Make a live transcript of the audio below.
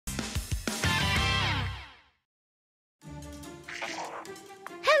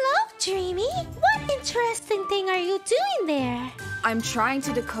Dreamy, what interesting thing are you doing there? I'm trying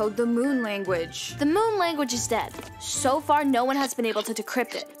to decode the moon language. The moon language is dead. So far, no one has been able to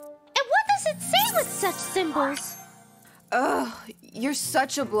decrypt it. And what does it say with such symbols? Ugh, you're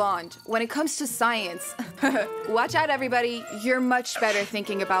such a blonde when it comes to science. Watch out, everybody. You're much better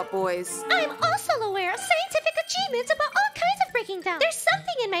thinking about boys. I'm also aware of scientific achievements about all kinds of breaking down. There's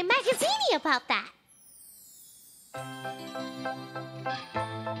something in my magazine about that.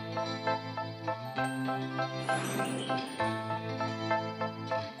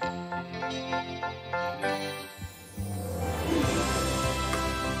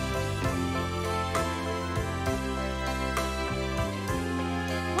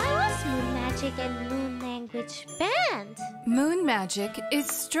 And moon language banned. Moon magic is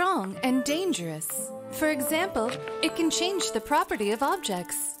strong and dangerous. For example, it can change the property of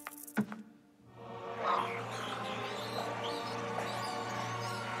objects.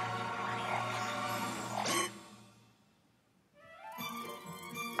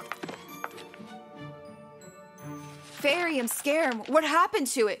 Fairy, I'm scared. What happened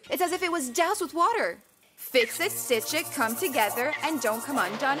to it? It's as if it was doused with water. Fix it, stitch it, come together, and don't come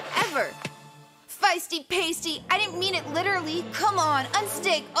undone ever. Feisty pasty, I didn't mean it literally. Come on,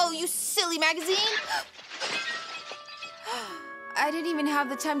 unstick. Oh, you silly magazine. I didn't even have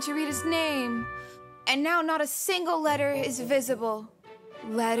the time to read his name. And now not a single letter is visible.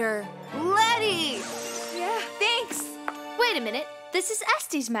 Letter. Letty! Yeah, thanks. Wait a minute. This is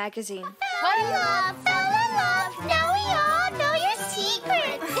Esthy's magazine. Fell in love. Now we all know your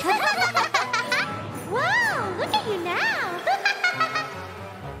secret. Wow, look at you now.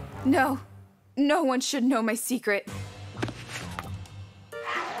 No. No one should know my secret.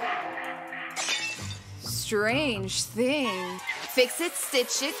 Strange thing. Fix it,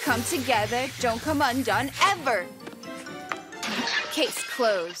 stitch it, come together, don't come undone ever. Case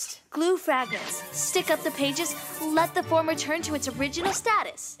closed. Glue fragments. Stick up the pages, let the form return to its original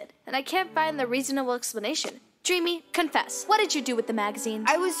status. And I can't find the reasonable explanation. Dreamy, confess. What did you do with the magazine?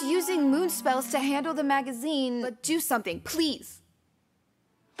 I was using moon spells to handle the magazine, but do something, please.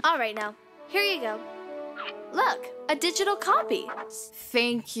 All right now. Here you go. Look, a digital copy.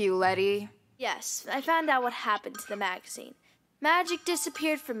 Thank you, Letty. Yes, I found out what happened to the magazine. Magic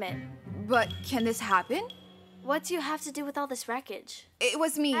disappeared from it. But can this happen? What do you have to do with all this wreckage? It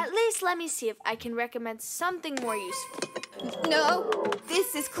was me. At least let me see if I can recommend something more useful. No,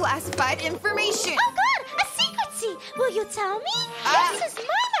 this is classified information. Oh God, a secrecy! Will you tell me? This is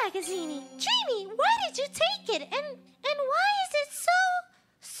my magazine. Dreamy, why did you take it? And why is it so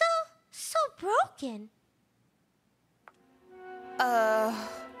broken?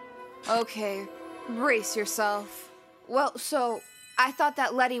 Okay. Brace yourself. Well, so, I thought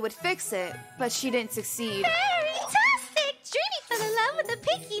that Letty would fix it, but she didn't succeed. Fantastic! Dreamy fell in love with the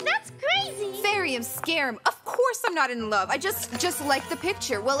piggy. That's crazy. Fairy, I'm scared. Of course I'm not in love. I just like the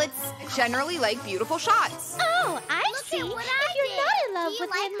picture. Well, it's generally like beautiful shots. Oh, I see. If you're not in love with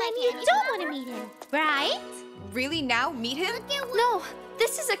him, then you don't want to meet him, right? Really now? Meet him? No,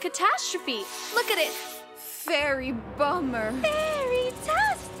 this is a catastrophe. Look at it. Fairy bummer.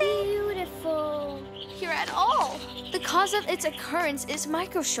 Fairy-tastic. Beautiful. Here at all. The cause of its occurrence is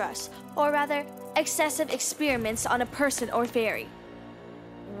microstress, or rather, excessive experiments on a person or fairy.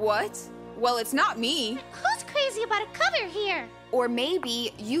 What? Well, it's not me. Who's crazy about a cover here? Or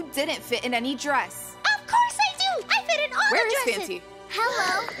maybe you didn't fit in any dress. Of course I do. I fit in all Where the is dresses. Fancy?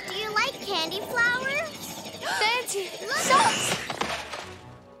 Hello. Do you like candy flowers? Fancy, Stop.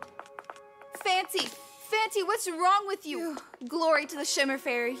 Fancy, what's wrong with you? Glory to the Shimmer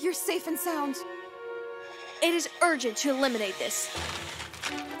Fairy. You're safe and sound. It is urgent to eliminate this.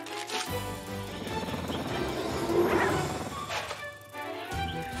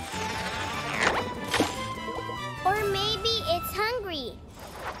 Or maybe it's hungry.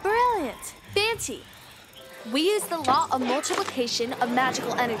 Brilliant. Fancy. We use the law of multiplication of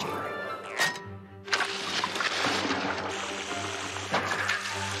magical energy.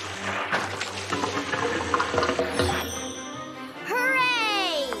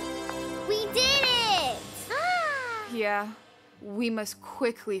 Hooray! We did it! Yeah, we must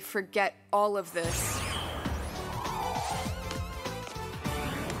quickly forget all of this.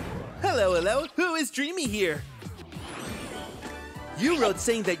 Hello. Who is Dreamy here? You wrote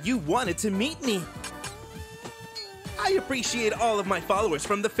saying that you wanted to meet me. I appreciate all of my followers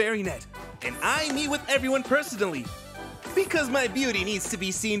from the FairyNet, and I meet with everyone personally, because my beauty needs to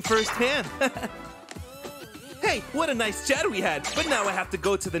be seen firsthand. Hey, what a nice chat we had, but now I have to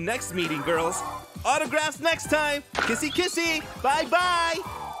go to the next meeting, girls. Autographs next time. Kissy kissy. Bye-bye.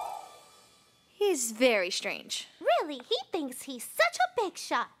 He's very strange. Really, he thinks he's such a big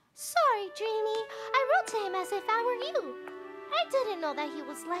shot. Sorry, Dreamy. I wrote to him as if I were you. I didn't know that he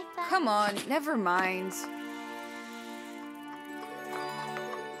was like that. Come on, never mind.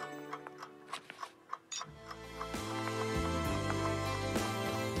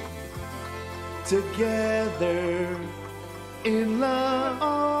 Together in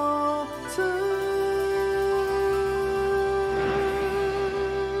love.